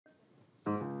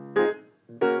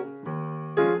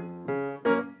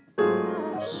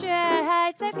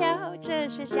在飘着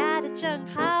雪下的正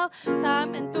好，它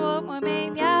们多么美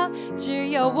妙，只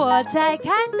有我才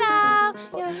看到。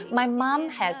My mom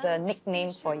has a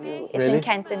nickname for you. It's Really? in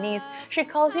Cantonese. She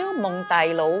calls you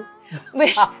Monteiro,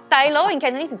 which Tailo in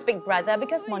Cantonese is big brother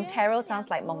because Monteiro sounds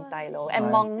like Monteiro, and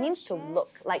Right. Mong means to look,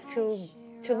 like to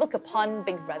look upon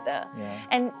big brother. Yeah.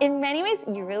 And in many ways,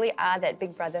 you really are that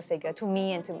big brother figure to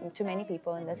me and to many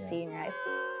people in the scene, right?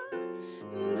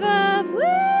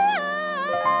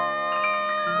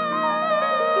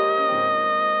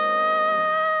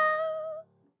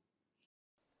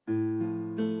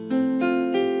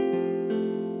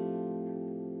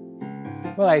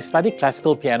 Well, I studied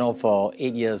classical piano for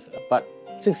 8 years, but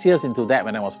 6 years into that,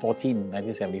 when I was 14,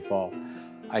 1974,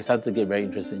 I started to get very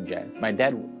interested in jazz. My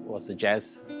dad was a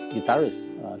jazz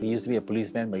guitarist. He used to be a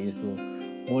policeman, but he used to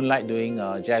moonlight doing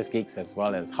jazz gigs as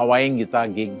well as Hawaiian guitar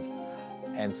gigs.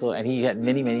 And he had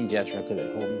many jazz records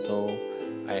at home. So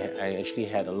I actually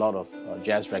had a lot of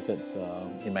jazz records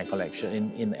in my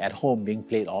collection, at home, being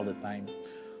played all the time.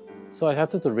 So I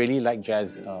started to really like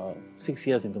jazz 6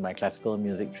 years into my classical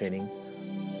music training.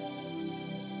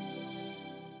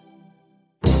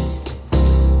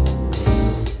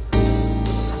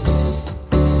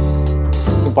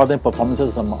 Important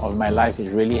performances of my life, which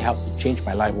really helped to change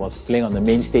my life, was playing on the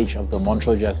main stage of the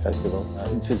Monteiro Jazz Festival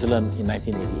in Switzerland in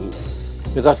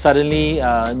 1988. Because suddenly,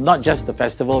 not just the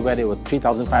festival where there were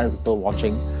 3,500 people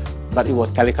watching, but it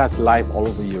was telecast live all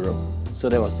over Europe. So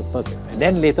that was the first thing. And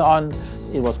then later on,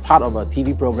 it was part of a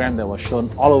TV program that was shown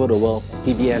all over the world,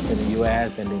 PBS in the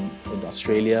US and in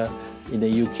Australia, in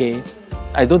the UK.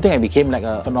 I don't think I became like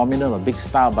a phenomenon or big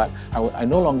star, but I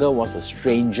no longer was a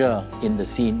stranger in the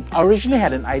scene. I originally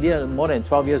had an idea more than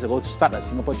 12 years ago to start a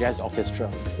Singapore Jazz Orchestra.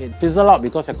 It fizzled out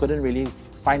because I couldn't really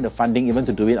find the funding even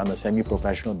to do it on a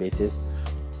semi-professional basis.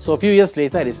 So a few years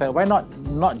later, I decided, why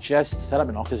not just set up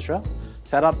an orchestra,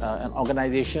 set up an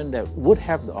organization that would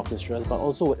have the orchestras, but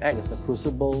also would act as a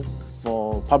crucible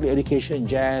for public education in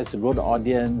jazz, to grow the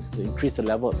audience, to increase the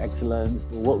level of excellence,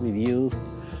 to work with youth,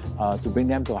 to bring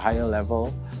them to a higher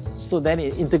level. So then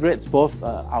it integrates both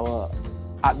our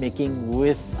art making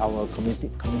with our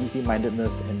community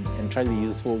mindedness and try to be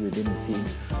useful within the scene.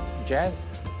 Jazz,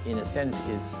 in a sense,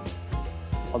 is,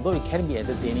 although it can be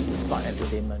entertaining, it's not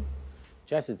entertainment.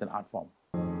 Jazz is an art form.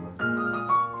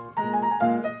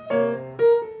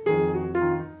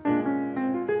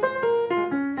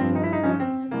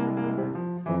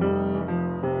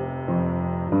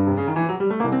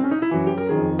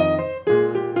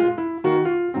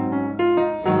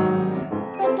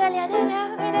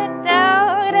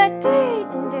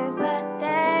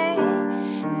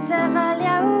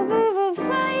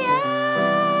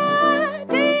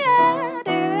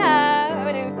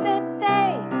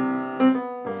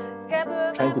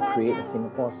 Trying to create a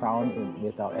Singapore sound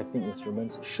with our ethnic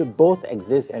instruments should both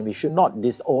exist, and we should not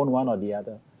disown one or the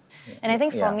other. And I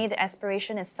think for me, the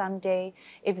aspiration is someday,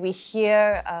 if we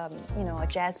hear, a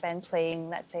jazz band playing,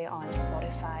 let's say on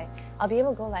Spotify, I'll be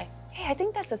able to go like, hey, I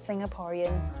think that's a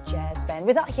Singaporean jazz band,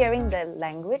 without hearing the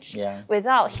language,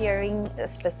 without hearing the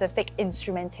specific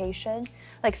instrumentation,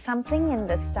 like something in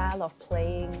the style of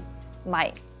playing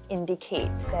might indicate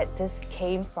that this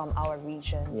came from our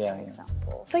region, for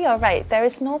example. So you're right, there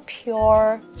is no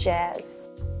pure jazz.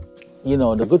 You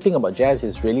know, the good thing about jazz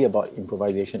is really about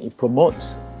improvisation. It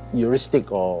promotes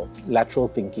heuristic or lateral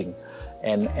thinking,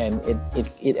 and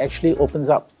it actually opens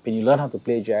up when you learn how to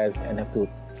play jazz and have to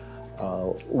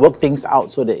work things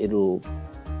out so that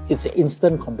it's an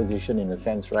instant composition in a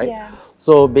sense, right? Yeah.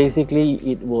 So basically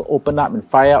it will open up and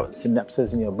fire out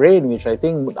synapses in your brain, which I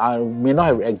think may not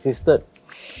have existed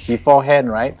beforehand,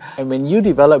 right? And when you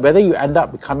develop, whether you end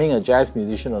up becoming a jazz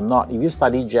musician or not, if you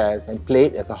study jazz and play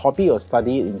it as a hobby or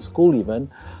study it in school even,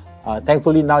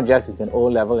 thankfully now jazz is an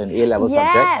O-level and A-level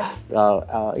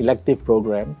subject, elective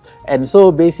program. And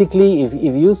so basically if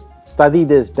you study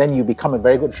this, then you become a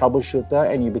very good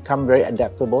troubleshooter and you become very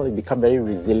adaptable, you become very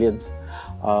resilient.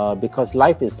 Because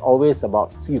life is always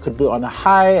about, you could be on a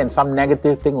high and some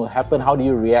negative thing will happen, how do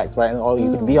you react, right? Or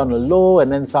you could be on a low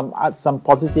and then some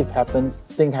positive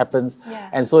thing happens.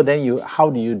 And so then how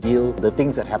do you deal with the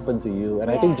things that happen to you? And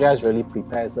I think jazz really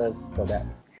prepares us for that.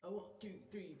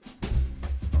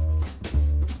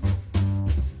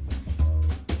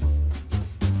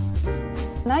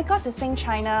 When I got to Sing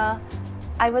China,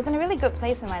 I was in a really good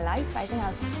place in my life. I think I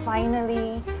was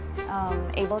finally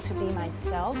able to be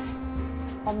myself,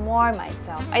 or more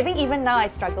myself. I think even now I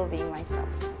struggle being myself.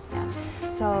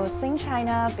 So Sing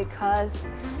China, because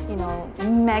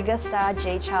megastar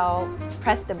Jay Chou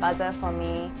pressed the buzzer for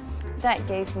me, that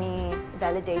gave me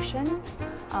validation.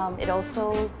 It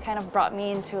also kind of brought me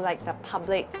into like the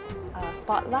public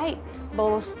spotlight,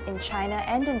 both in China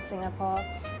and in Singapore.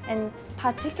 And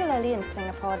particularly in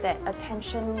Singapore, that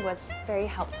attention was very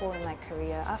helpful in my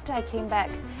career. After I came back,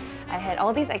 I had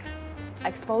all these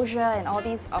exposure and all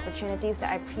these opportunities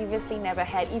that I previously never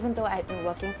had, even though I had been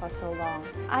working for so long.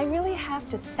 I really have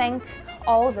to thank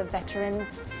all the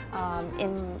veterans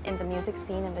in the music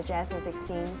scene, in the jazz music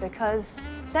scene, because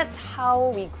that's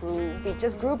how we grew. We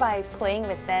just grew by playing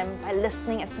with them, by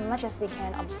listening as much as we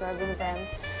can, observing them.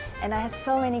 And I had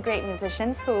so many great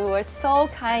musicians who were so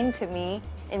kind to me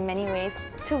in many ways.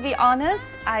 To be honest,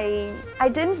 I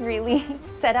didn't really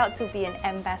set out to be an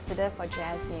ambassador for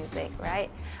jazz music, right?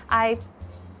 I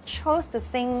chose to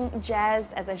sing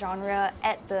jazz as a genre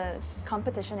at the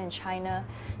competition in China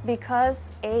because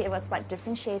A, it was what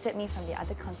differentiated me from the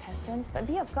other contestants, but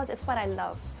B, of course, it's what I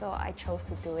love, so I chose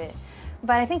to do it.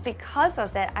 But I think because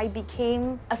of that, I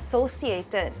became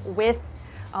associated with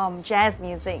jazz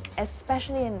music,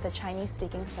 especially in the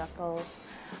Chinese-speaking circles.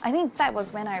 I think that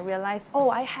was when I realized, oh,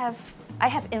 I have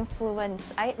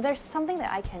influence. There's something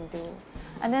that I can do.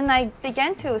 And then I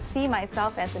began to see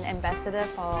myself as an ambassador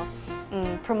for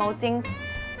promoting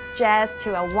jazz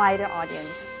to a wider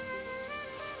audience.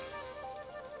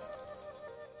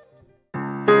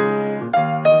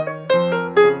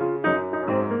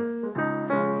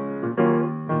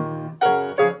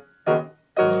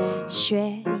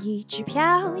雪一直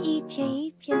飘，一片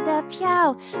一片的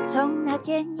飘，从那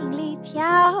电影里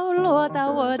飘落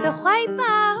到我的怀抱。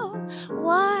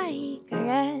我一个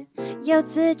人有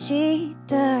自己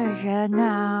的热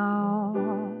闹。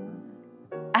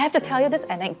 I have to tell you this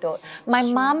anecdote. My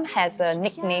mom has a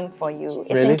nickname for you.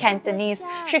 It's Really? in Cantonese.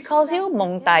 She calls you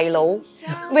Monteiro,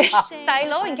 which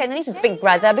Tailo in Cantonese is big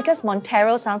brother because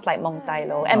Monteiro sounds like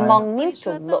Monteiro, and Right. Mong means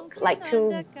to look, like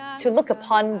to look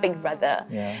upon big brother.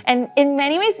 Yeah. And in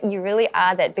many ways, you really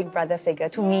are that big brother figure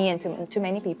to me and to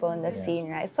many people in the scene,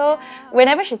 right? So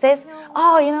whenever she says,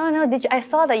 "Oh, I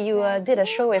saw that you did a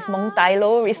show with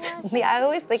Monteiro recently," I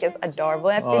always think it's adorable.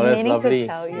 I've been that's meaning lovely. to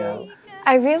tell you. Yeah.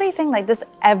 I really think like this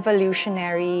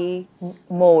evolutionary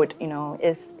mode,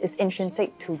 is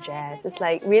intrinsic to jazz. It's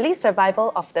like really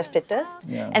survival of the fittest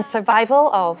and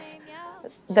survival of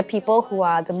the people who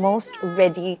are the most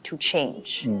ready to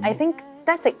change. I think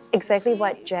that's exactly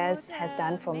what jazz has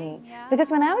done for me.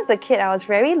 Because when I was a kid, I was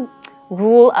very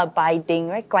rule-abiding,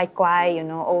 right? Guai,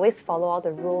 always follow all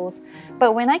the rules.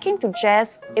 But when I came to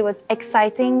jazz, it was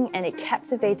exciting and it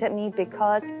captivated me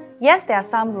because yes, there are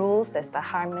some rules. There's the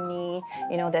harmony,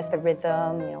 there's the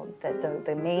rhythm,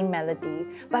 the main melody.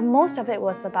 But most of it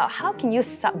was about how can you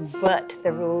subvert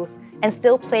the rules and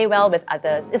still play well with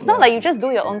others. It's not like you just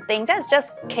do your own thing. That's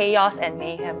just chaos and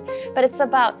mayhem. But it's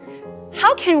about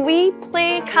how can we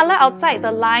play color outside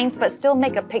the lines but still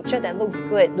make a picture that looks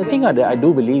good? The thing that I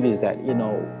do believe is that,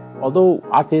 although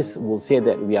artists will say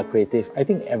that we are creative, I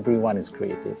think everyone is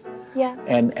creative. Yeah.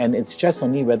 And it's just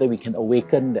only whether we can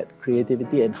awaken that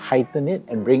creativity and heighten it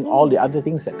and bring all the other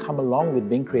things that come along with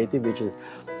being creative, which is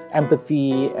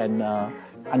empathy and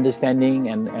understanding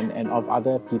and of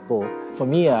other people. For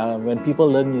me, when people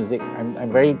learn music,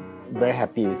 I'm very, very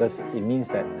happy because it means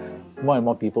that more and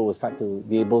more people will start to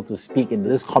be able to speak in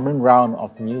this common ground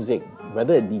of music,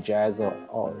 whether it be jazz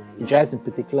or jazz in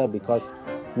particular, because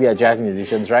we are jazz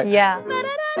musicians, right? Yeah.